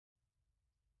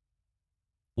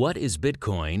What is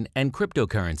Bitcoin and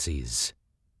cryptocurrencies?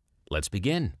 Let's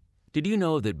begin. Did you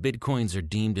know that Bitcoins are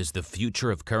deemed as the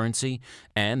future of currency,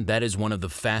 and that is one of the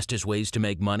fastest ways to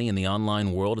make money in the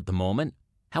online world at the moment?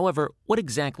 However, what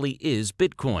exactly is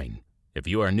Bitcoin? If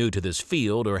you are new to this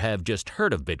field or have just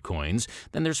heard of Bitcoins,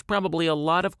 then there's probably a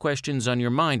lot of questions on your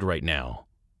mind right now.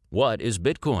 What is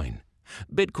Bitcoin?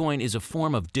 Bitcoin is a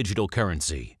form of digital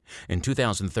currency. In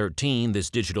 2013, this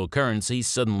digital currency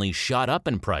suddenly shot up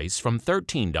in price from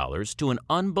 $13 to an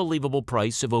unbelievable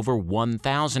price of over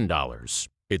 $1,000.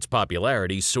 Its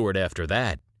popularity soared after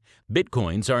that.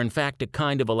 Bitcoins are in fact a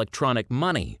kind of electronic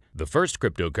money. The first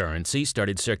cryptocurrency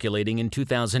started circulating in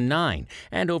 2009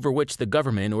 and over which the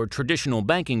government or traditional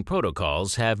banking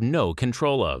protocols have no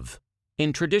control of.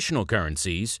 In traditional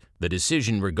currencies, the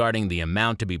decision regarding the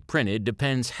amount to be printed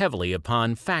depends heavily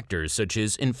upon factors such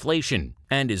as inflation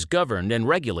and is governed and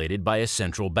regulated by a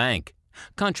central bank.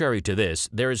 Contrary to this,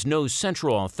 there is no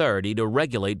central authority to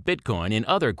regulate Bitcoin and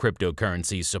other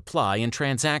cryptocurrency supply and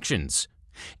transactions.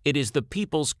 It is the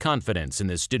people's confidence in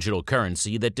this digital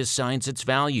currency that decides its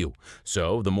value,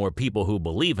 so the more people who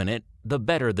believe in it, the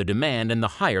better the demand and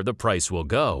the higher the price will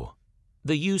go.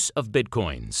 The use of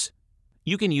Bitcoins.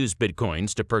 You can use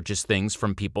Bitcoins to purchase things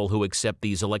from people who accept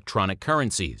these electronic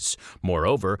currencies.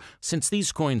 Moreover, since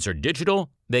these coins are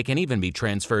digital, they can even be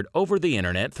transferred over the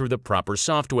internet through the proper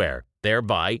software,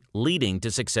 thereby leading to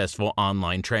successful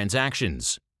online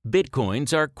transactions.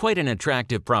 Bitcoins are quite an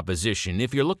attractive proposition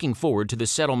if you're looking forward to the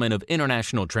settlement of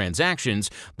international transactions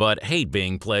but hate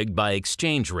being plagued by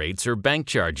exchange rates or bank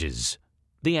charges.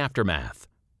 The aftermath.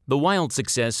 The wild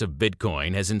success of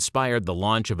Bitcoin has inspired the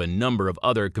launch of a number of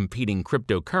other competing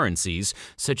cryptocurrencies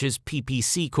such as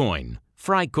PPC Coin,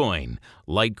 Frycoin,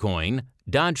 Litecoin,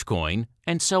 Dogecoin,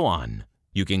 and so on.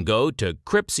 You can go to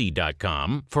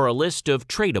Cryptsy.com for a list of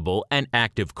tradable and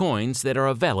active coins that are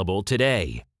available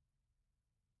today.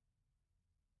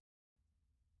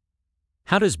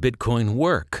 How does Bitcoin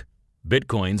work?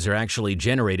 Bitcoins are actually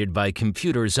generated by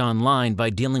computers online by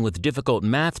dealing with difficult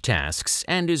math tasks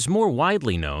and is more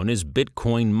widely known as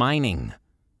Bitcoin mining.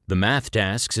 The math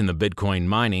tasks in the Bitcoin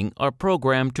mining are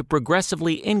programmed to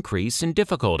progressively increase in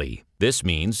difficulty. This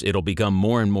means it'll become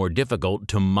more and more difficult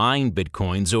to mine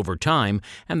Bitcoins over time,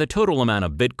 and the total amount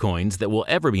of Bitcoins that will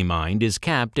ever be mined is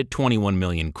capped at 21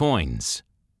 million coins.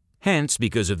 Hence,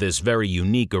 because of this very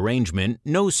unique arrangement,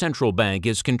 no central bank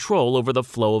has control over the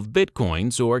flow of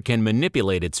Bitcoins or can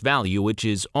manipulate its value, which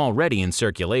is already in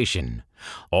circulation.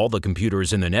 All the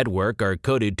computers in the network are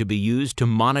coded to be used to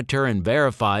monitor and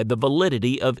verify the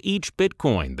validity of each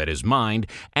Bitcoin that is mined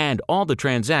and all the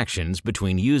transactions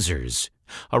between users.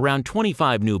 Around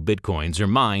 25 new Bitcoins are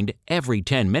mined every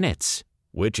 10 minutes.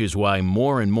 Which is why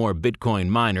more and more Bitcoin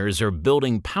miners are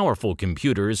building powerful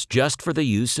computers just for the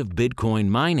use of Bitcoin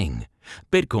mining.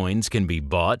 Bitcoins can be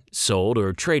bought, sold,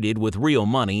 or traded with real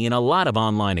money in a lot of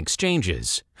online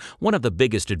exchanges. One of the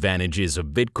biggest advantages of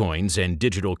Bitcoins and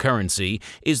digital currency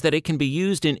is that it can be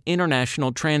used in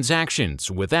international transactions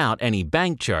without any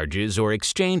bank charges or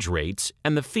exchange rates,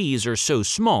 and the fees are so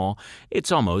small,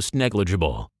 it's almost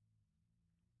negligible.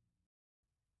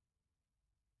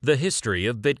 The history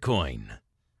of Bitcoin.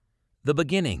 The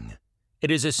beginning. It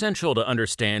is essential to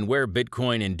understand where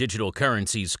Bitcoin and digital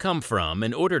currencies come from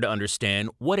in order to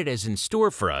understand what it has in store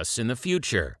for us in the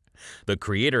future. The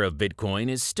creator of Bitcoin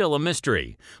is still a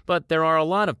mystery, but there are a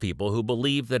lot of people who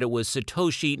believe that it was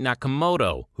Satoshi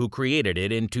Nakamoto who created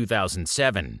it in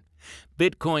 2007.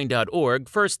 Bitcoin.org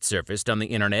first surfaced on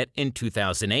the internet in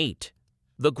 2008.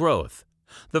 The growth.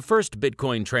 The first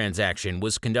Bitcoin transaction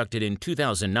was conducted in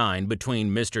 2009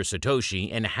 between Mr. Satoshi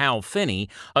and Hal Finney,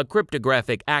 a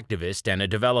cryptographic activist and a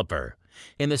developer.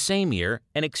 In the same year,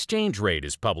 an exchange rate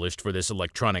is published for this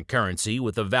electronic currency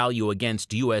with a value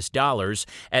against US dollars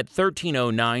at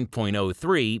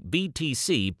 1309.03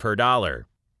 BTC per dollar.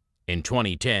 In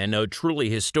 2010, a truly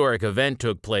historic event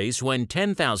took place when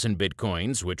 10,000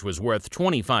 Bitcoins, which was worth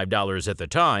 $25 at the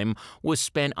time, was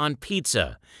spent on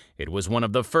pizza. It was one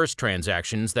of the first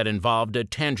transactions that involved a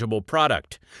tangible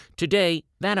product. Today,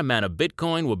 that amount of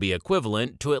Bitcoin will be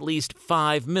equivalent to at least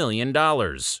 $5 million.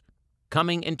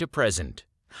 Coming into present.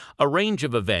 A range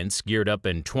of events geared up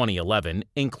in 2011,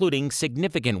 including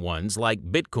significant ones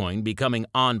like Bitcoin becoming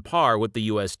on par with the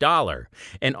US dollar,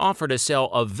 an offer to sell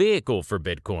a vehicle for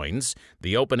Bitcoins,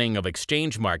 the opening of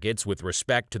exchange markets with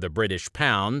respect to the British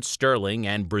pound, sterling,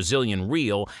 and Brazilian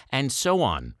real, and so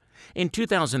on. In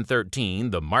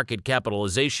 2013, the market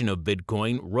capitalization of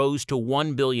Bitcoin rose to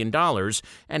 $1 billion,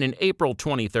 and in April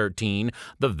 2013,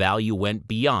 the value went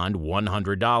beyond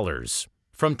 $100.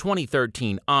 From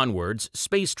 2013 onwards,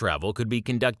 space travel could be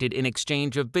conducted in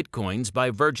exchange of bitcoins by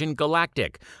Virgin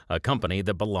Galactic, a company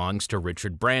that belongs to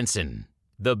Richard Branson.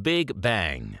 The Big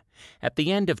Bang. At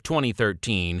the end of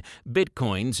 2013,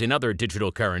 bitcoins and other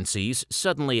digital currencies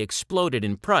suddenly exploded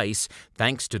in price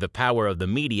thanks to the power of the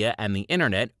media and the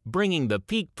internet, bringing the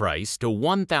peak price to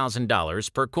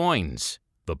 $1,000 per coins.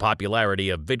 The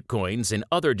popularity of bitcoins and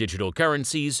other digital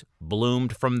currencies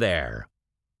bloomed from there.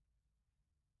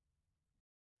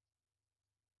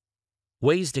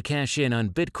 Ways to cash in on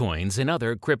bitcoins and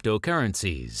other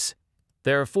cryptocurrencies.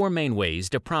 There are four main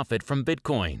ways to profit from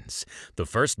bitcoins. The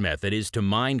first method is to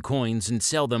mine coins and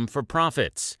sell them for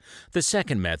profits. The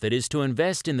second method is to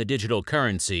invest in the digital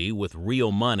currency with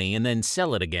real money and then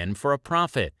sell it again for a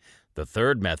profit. The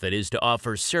third method is to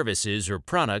offer services or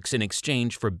products in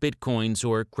exchange for bitcoins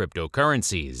or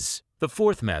cryptocurrencies. The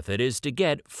fourth method is to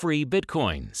get free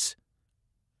bitcoins.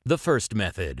 The first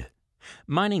method.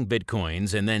 Mining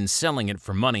bitcoins and then selling it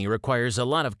for money requires a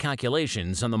lot of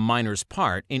calculations on the miner's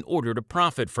part in order to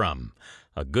profit from.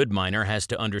 A good miner has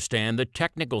to understand the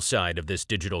technical side of this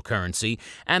digital currency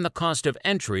and the cost of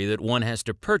entry that one has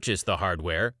to purchase the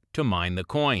hardware to mine the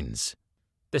coins.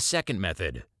 The second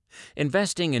method.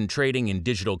 Investing and trading in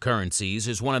digital currencies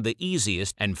is one of the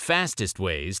easiest and fastest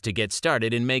ways to get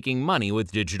started in making money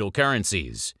with digital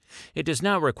currencies. It does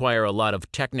not require a lot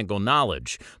of technical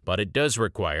knowledge, but it does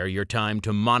require your time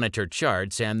to monitor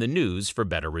charts and the news for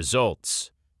better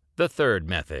results. The third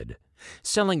method.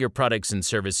 Selling your products and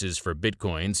services for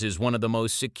bitcoins is one of the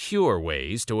most secure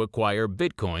ways to acquire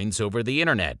bitcoins over the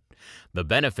internet. The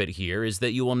benefit here is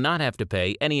that you will not have to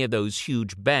pay any of those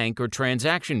huge bank or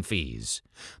transaction fees.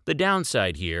 The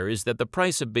downside here is that the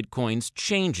price of bitcoins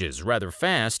changes rather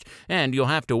fast and you'll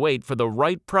have to wait for the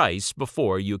right price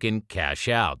before you can cash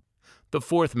out. The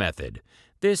fourth method.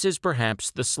 This is perhaps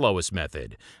the slowest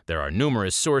method. There are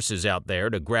numerous sources out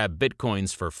there to grab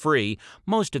bitcoins for free.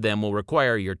 Most of them will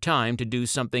require your time to do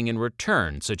something in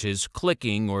return, such as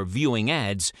clicking or viewing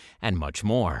ads, and much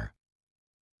more.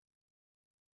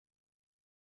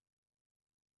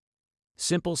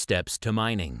 Simple steps to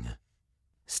mining.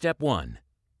 Step 1.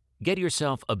 Get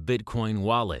yourself a Bitcoin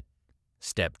wallet.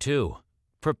 Step 2.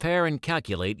 Prepare and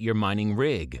calculate your mining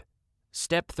rig.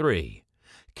 Step 3.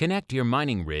 Connect your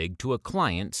mining rig to a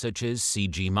client such as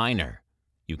CG Miner.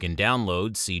 You can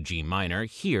download CG Miner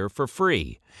here for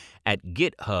free at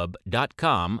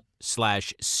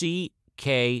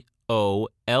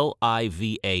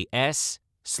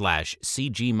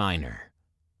github.com/CKOLIVAS/CGMiner.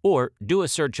 Or do a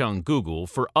search on Google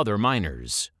for other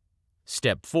miners.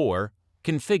 Step 4.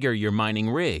 Configure your mining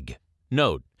rig.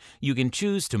 Note, you can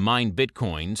choose to mine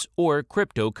bitcoins or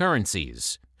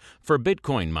cryptocurrencies. For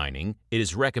Bitcoin mining, it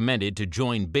is recommended to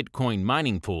join Bitcoin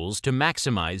mining pools to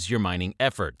maximize your mining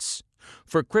efforts.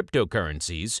 For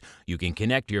cryptocurrencies, you can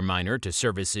connect your miner to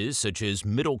services such as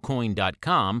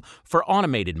middlecoin.com for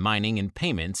automated mining and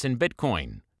payments in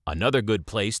Bitcoin. Another good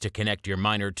place to connect your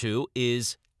miner to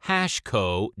is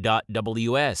hashco.ws.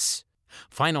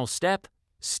 Final step,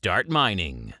 start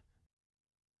mining.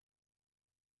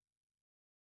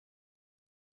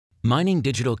 Mining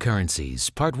digital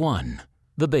currencies, Part 1.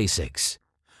 The basics.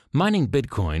 Mining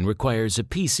Bitcoin requires a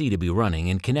PC to be running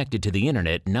and connected to the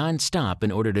internet non-stop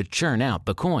in order to churn out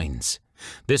the coins.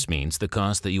 This means the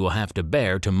cost that you will have to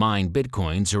bear to mine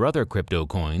Bitcoins or other crypto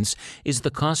coins is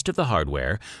the cost of the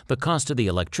hardware, the cost of the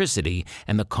electricity,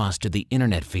 and the cost of the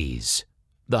internet fees.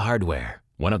 The hardware.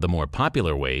 One of the more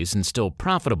popular ways and still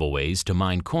profitable ways to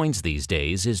mine coins these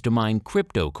days is to mine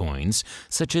crypto coins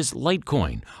such as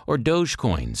Litecoin or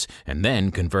Dogecoins and then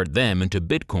convert them into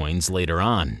Bitcoins later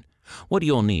on. What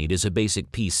you'll need is a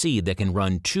basic PC that can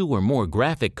run 2 or more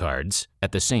graphic cards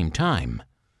at the same time.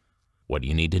 What do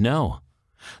you need to know?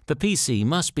 The PC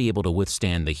must be able to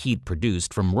withstand the heat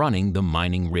produced from running the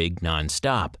mining rig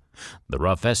non-stop. The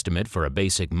rough estimate for a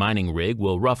basic mining rig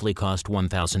will roughly cost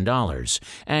 $1,000,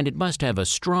 and it must have a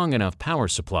strong enough power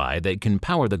supply that can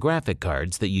power the graphic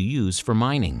cards that you use for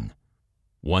mining.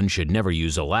 One should never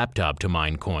use a laptop to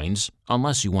mine coins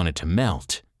unless you want it to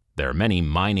melt. There are many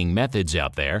mining methods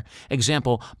out there,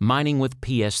 example, mining with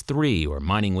PS3 or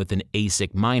mining with an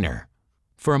ASIC miner.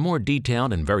 For a more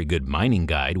detailed and very good mining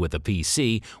guide with a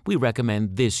PC, we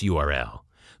recommend this URL.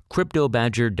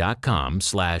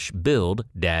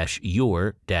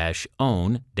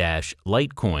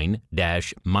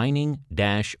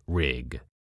 cryptobadger.com/build-your-own-litecoin-mining-rig.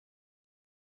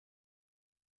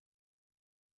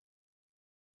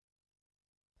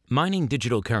 Mining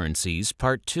digital currencies,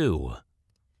 Part 2.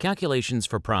 Calculations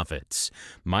for profits.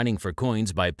 Mining for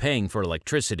coins by paying for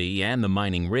electricity and the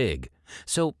mining rig.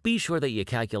 So be sure that you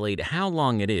calculate how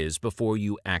long it is before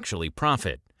you actually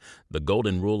profit. The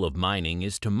golden rule of mining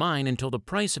is to mine until the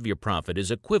price of your profit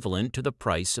is equivalent to the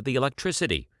price of the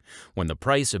electricity. When the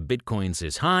price of Bitcoins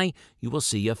is high, you will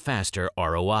see a faster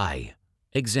ROI.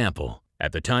 Example: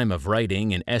 at the time of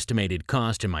writing an estimated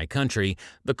cost in my country,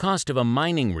 the cost of a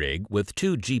mining rig with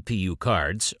 2 GPU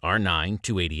cards, R9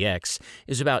 280X,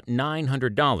 is about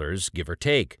 $900, give or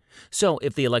take. So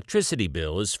if the electricity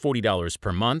bill is $40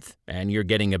 per month and you're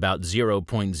getting about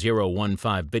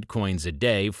 0.015 Bitcoins a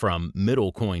day from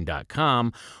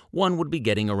middlecoin.com, one would be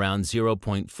getting around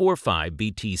 0.45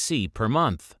 BTC per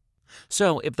month.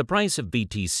 So if the price of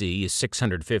BTC is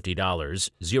 $650,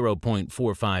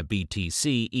 0.45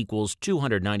 BTC equals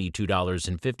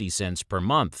 $292.50 per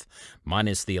month.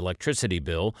 Minus the electricity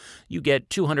bill, you get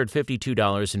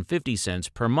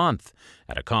 $252.50 per month.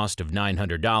 At a cost of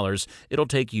 $900, it'll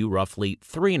take you roughly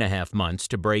 3.5 months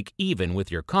to break even with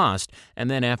your cost,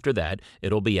 and then after that,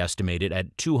 it'll be estimated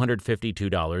at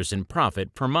 $252 in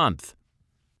profit per month.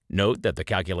 Note that the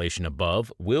calculation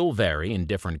above will vary in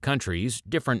different countries,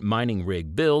 different mining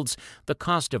rig builds, the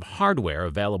cost of hardware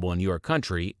available in your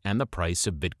country, and the price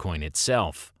of Bitcoin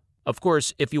itself. Of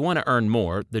course, if you want to earn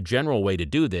more, the general way to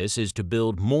do this is to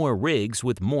build more rigs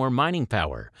with more mining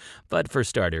power. But for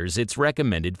starters, it's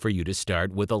recommended for you to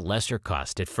start with a lesser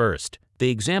cost at first. The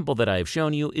example that I have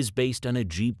shown you is based on a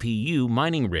GPU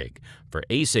mining rig. For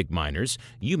ASIC miners,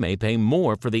 you may pay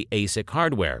more for the ASIC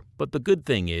hardware, but the good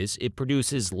thing is it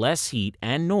produces less heat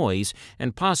and noise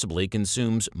and possibly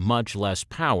consumes much less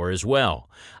power as well.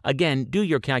 Again, do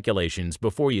your calculations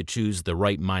before you choose the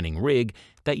right mining rig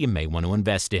that you may want to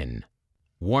invest in.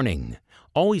 Warning: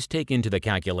 always take into the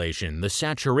calculation the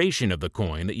saturation of the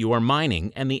coin that you are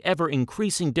mining and the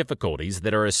ever-increasing difficulties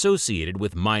that are associated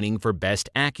with mining for best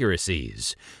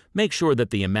accuracies. Make sure that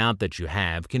the amount that you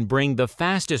have can bring the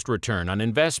fastest return on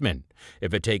investment.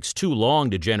 If it takes too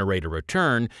long to generate a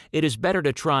return, it is better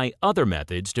to try other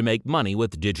methods to make money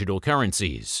with digital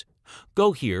currencies.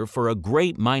 Go here for a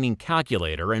great mining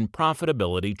calculator and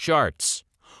profitability charts.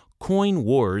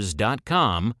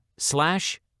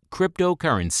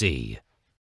 coinwars.com/cryptocurrency.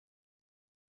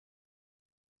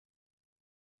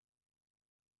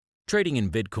 Trading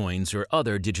in Bitcoins or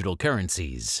other digital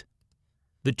currencies.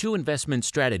 The 2 investment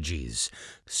strategies.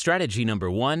 Strategy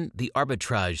number 1, the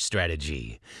arbitrage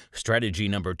strategy. Strategy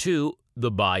number 2,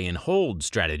 the buy and hold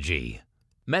strategy.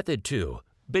 Method 2,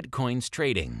 Bitcoins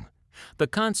trading. The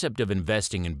concept of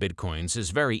investing in Bitcoins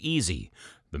is very easy.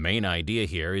 The main idea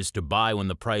here is to buy when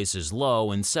the price is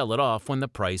low and sell it off when the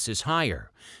price is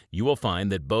higher. You will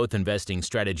find that both investing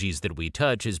strategies that we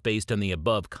touch is based on the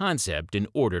above concept in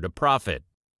order to profit.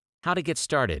 How to get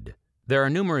started? There are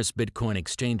numerous Bitcoin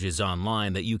exchanges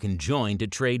online that you can join to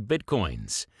trade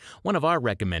Bitcoins. One of our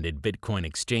recommended Bitcoin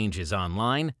exchanges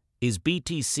online is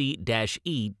btc-e.com.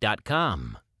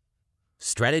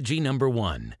 Strategy number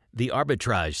 1, the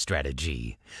arbitrage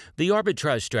strategy. The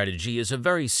arbitrage strategy is a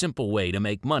very simple way to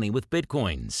make money with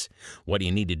Bitcoins. What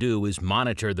you need to do is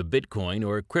monitor the Bitcoin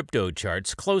or crypto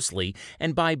charts closely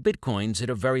and buy Bitcoins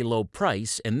at a very low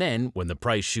price, and then when the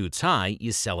price shoots high,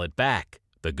 you sell it back.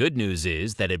 The good news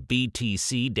is that at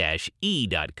btc-e.com,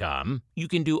 you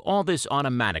can do all this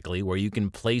automatically, where you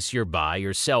can place your buy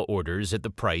or sell orders at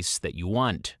the price that you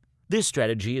want. This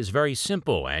strategy is very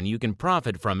simple, and you can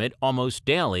profit from it almost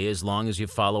daily as long as you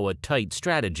follow a tight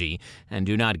strategy and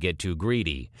do not get too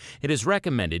greedy. It is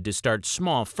recommended to start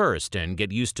small first and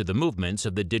get used to the movements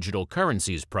of the digital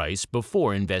currency's price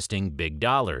before investing big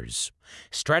dollars.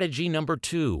 Strategy number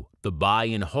 2, the buy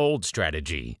and hold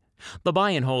strategy. The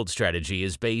buy and hold strategy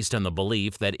is based on the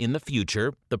belief that in the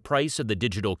future, the price of the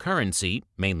digital currency,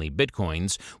 mainly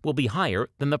Bitcoins, will be higher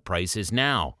than the price is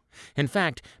now. In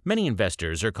fact, many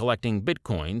investors are collecting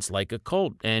Bitcoins like a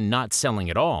cult and not selling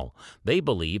at all. They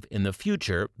believe in the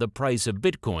future the price of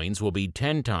Bitcoins will be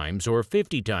 10 times or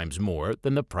 50 times more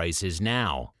than the price is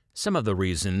now. Some of the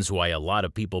reasons why a lot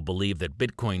of people believe that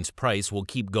Bitcoin's price will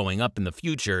keep going up in the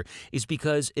future is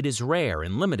because it is rare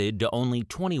and limited to only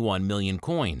 21 million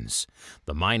coins.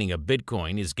 The mining of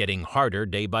Bitcoin is getting harder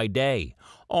day by day.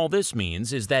 All this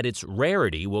means is that its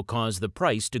rarity will cause the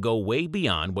price to go way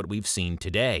beyond what we've seen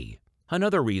today.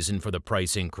 Another reason for the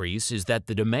price increase is that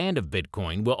the demand of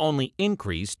Bitcoin will only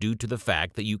increase due to the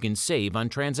fact that you can save on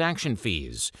transaction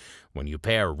fees. When you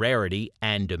pair rarity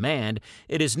and demand,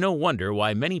 it is no wonder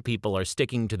why many people are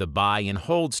sticking to the buy and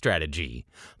hold strategy.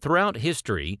 Throughout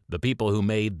history, the people who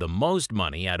made the most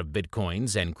money out of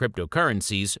Bitcoins and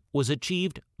cryptocurrencies was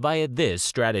achieved via this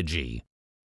strategy.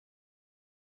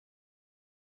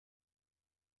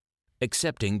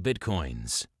 Accepting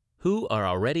Bitcoins. Who are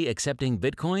already accepting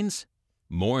Bitcoins?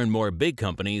 More and more big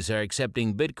companies are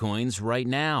accepting Bitcoins right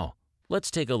now. Let's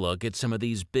take a look at some of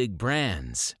these big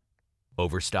brands.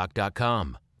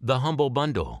 Overstock.com, The Humble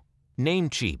Bundle,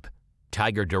 Namecheap,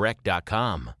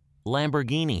 TigerDirect.com,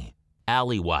 Lamborghini,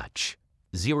 AlleyWatch,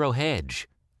 Zero Hedge,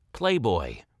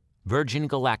 Playboy, Virgin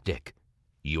Galactic,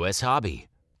 US Hobby,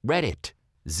 Reddit,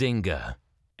 Zynga.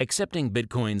 Accepting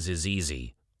Bitcoins is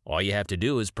easy. All you have to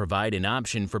do is provide an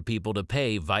option for people to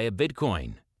pay via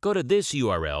Bitcoin. Go to this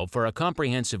URL for a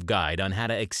comprehensive guide on how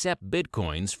to accept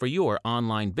Bitcoins for your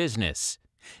online business.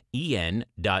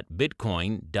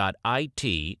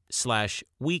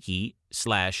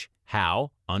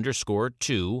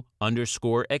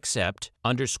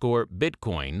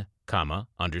 en.bitcoin.it/wiki/how_to_accept_Bitcoin,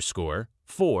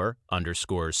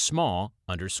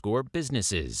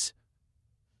 _for_small_businesses.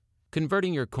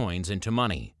 Converting your coins into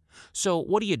money. So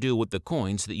what do you do with the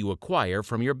coins that you acquire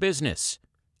from your business?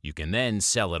 You can then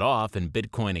sell it off in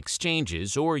Bitcoin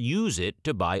exchanges or use it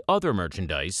to buy other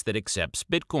merchandise that accepts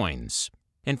Bitcoins.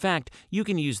 In fact, you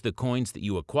can use the coins that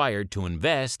you acquired to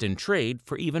invest and trade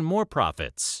for even more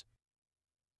profits.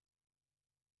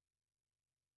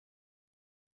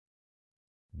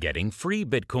 Getting free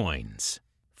Bitcoins.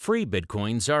 Free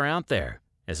Bitcoins are out there.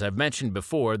 As I've mentioned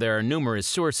before, there are numerous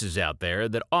sources out there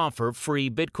that offer free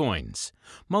Bitcoins.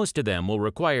 Most of them will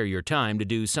require your time to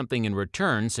do something in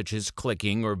return, such as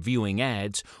clicking or viewing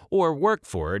ads, or work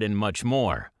for it and much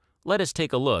more. Let us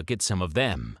take a look at some of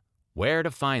them. Where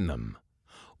to find them?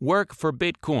 Work for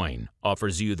Bitcoin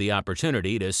offers you the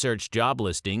opportunity to search job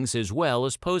listings as well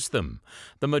as post them.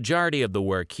 The majority of the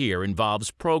work here involves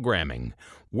programming.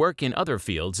 Work in other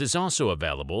fields is also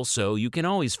available, so you can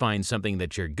always find something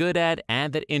that you're good at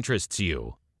and that interests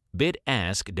you.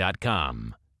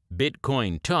 Bitask.com.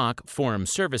 Bitcoin Talk Forum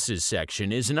Services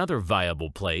section is another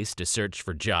viable place to search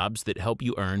for jobs that help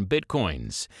you earn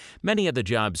Bitcoins. Many of the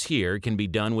jobs here can be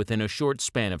done within a short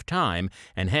span of time,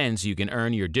 and hence you can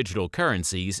earn your digital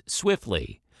currencies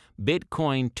swiftly.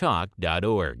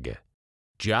 Bitcointalk.org.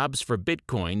 Jobs for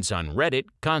Bitcoins on Reddit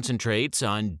concentrates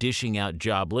on dishing out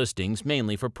job listings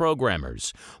mainly for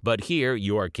programmers, but here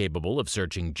you are capable of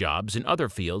searching jobs in other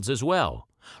fields as well.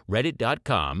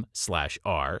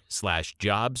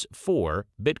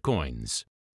 Reddit.com/r/jobs4bitcoins.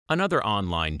 Another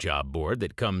online job board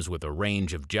that comes with a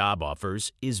range of job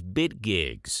offers is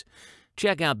BitGigs.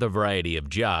 Check out the variety of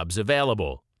jobs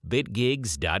available.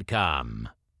 Bitgigs.com.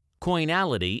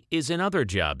 Coinality is another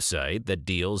job site that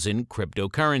deals in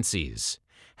cryptocurrencies.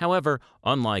 However,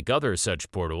 unlike other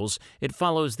such portals, it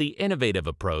follows the innovative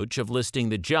approach of listing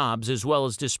the jobs as well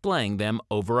as displaying them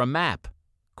over a map.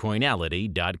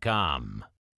 Coinality.com.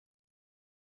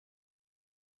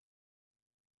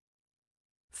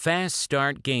 Fast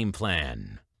Start Game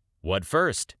Plan. What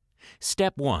first?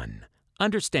 Step 1.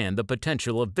 Understand the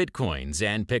potential of Bitcoins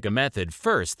and pick a method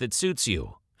first that suits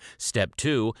you. Step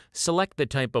 2. Select the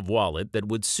type of wallet that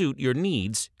would suit your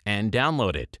needs and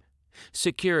download it.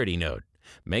 Security note.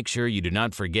 Make sure you do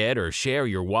not forget or share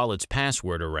your wallet's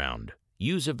password around.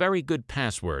 Use a very good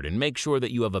password and make sure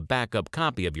that you have a backup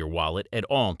copy of your wallet at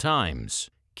all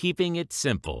times. Keeping it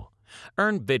simple.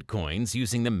 Earn Bitcoins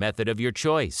using the method of your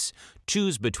choice.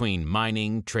 Choose between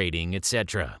mining, trading,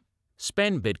 etc.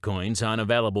 Spend Bitcoins on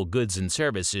available goods and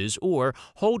services, or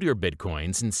hold your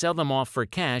Bitcoins and sell them off for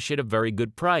cash at a very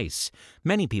good price.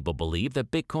 Many people believe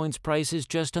that Bitcoin's price is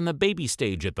just on the baby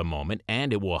stage at the moment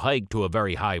and it will hike to a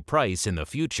very high price in the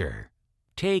future.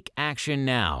 Take action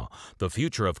now. The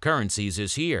future of currencies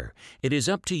is here. It is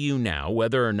up to you now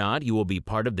whether or not you will be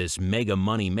part of this mega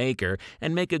money maker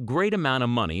and make a great amount of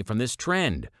money from this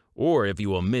trend, or if you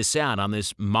will miss out on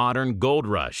this modern gold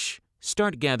rush.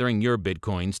 Start gathering your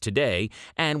Bitcoins today,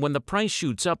 and when the price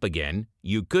shoots up again,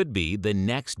 you could be the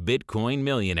next Bitcoin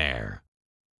millionaire.